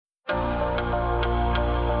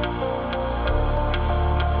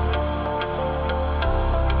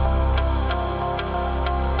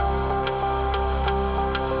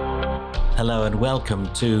Hello and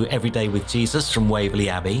welcome to Everyday with Jesus from Waverley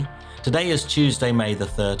Abbey. Today is Tuesday, May the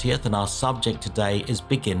 30th, and our subject today is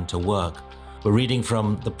Begin to Work. We're reading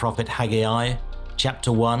from the prophet Haggai,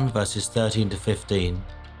 chapter 1, verses 13 to 15.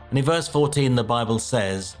 And in verse 14, the Bible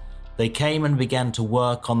says, "They came and began to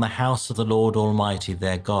work on the house of the Lord Almighty,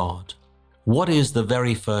 their God." What is the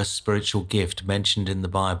very first spiritual gift mentioned in the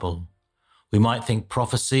Bible? We might think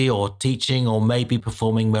prophecy or teaching or maybe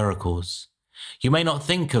performing miracles. You may not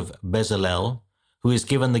think of Bezalel, who is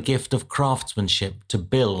given the gift of craftsmanship to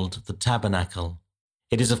build the tabernacle.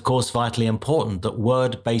 It is of course vitally important that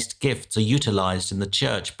word-based gifts are utilized in the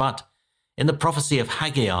church, but in the prophecy of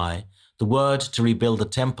Haggai, the word to rebuild the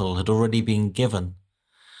temple had already been given.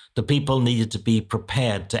 The people needed to be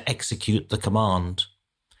prepared to execute the command.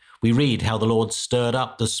 We read how the Lord stirred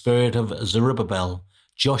up the spirit of Zerubbabel,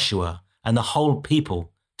 Joshua, and the whole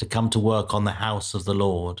people to come to work on the house of the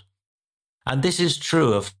Lord. And this is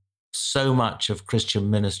true of so much of Christian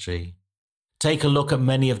ministry. Take a look at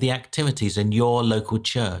many of the activities in your local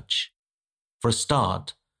church. For a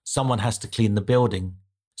start, someone has to clean the building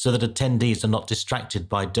so that attendees are not distracted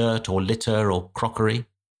by dirt or litter or crockery.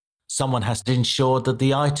 Someone has to ensure that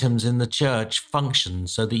the items in the church function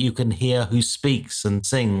so that you can hear who speaks and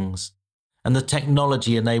sings, and the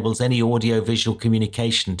technology enables any audio-visual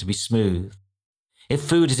communication to be smooth. If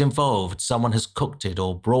food is involved, someone has cooked it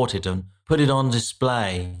or brought it and put it on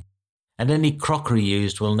display, and any crockery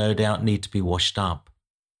used will no doubt need to be washed up.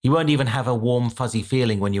 You won't even have a warm, fuzzy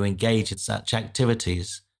feeling when you engage in such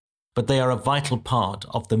activities, but they are a vital part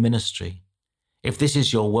of the ministry. If this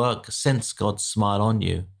is your work, sense God's smile on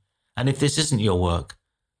you. And if this isn't your work,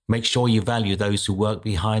 make sure you value those who work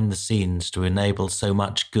behind the scenes to enable so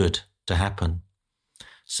much good to happen.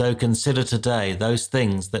 So consider today those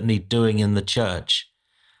things that need doing in the church,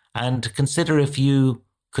 and consider if you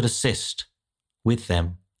could assist with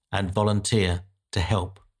them and volunteer to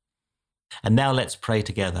help. And now let's pray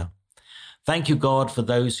together. Thank you, God, for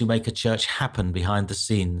those who make a church happen behind the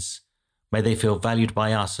scenes. May they feel valued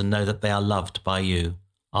by us and know that they are loved by you.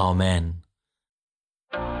 Amen.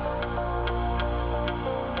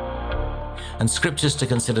 And scriptures to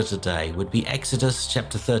consider today would be Exodus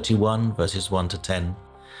chapter 31, verses 1 to 10,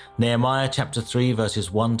 Nehemiah chapter 3, verses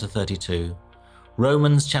 1 to 32,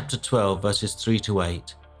 Romans chapter 12, verses 3 to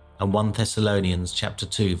 8, and 1 Thessalonians chapter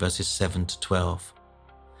 2, verses 7 to 12.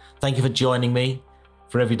 Thank you for joining me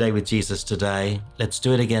for Everyday with Jesus today. Let's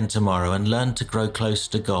do it again tomorrow and learn to grow close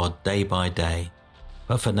to God day by day.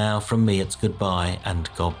 But for now, from me, it's goodbye and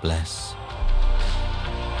God bless.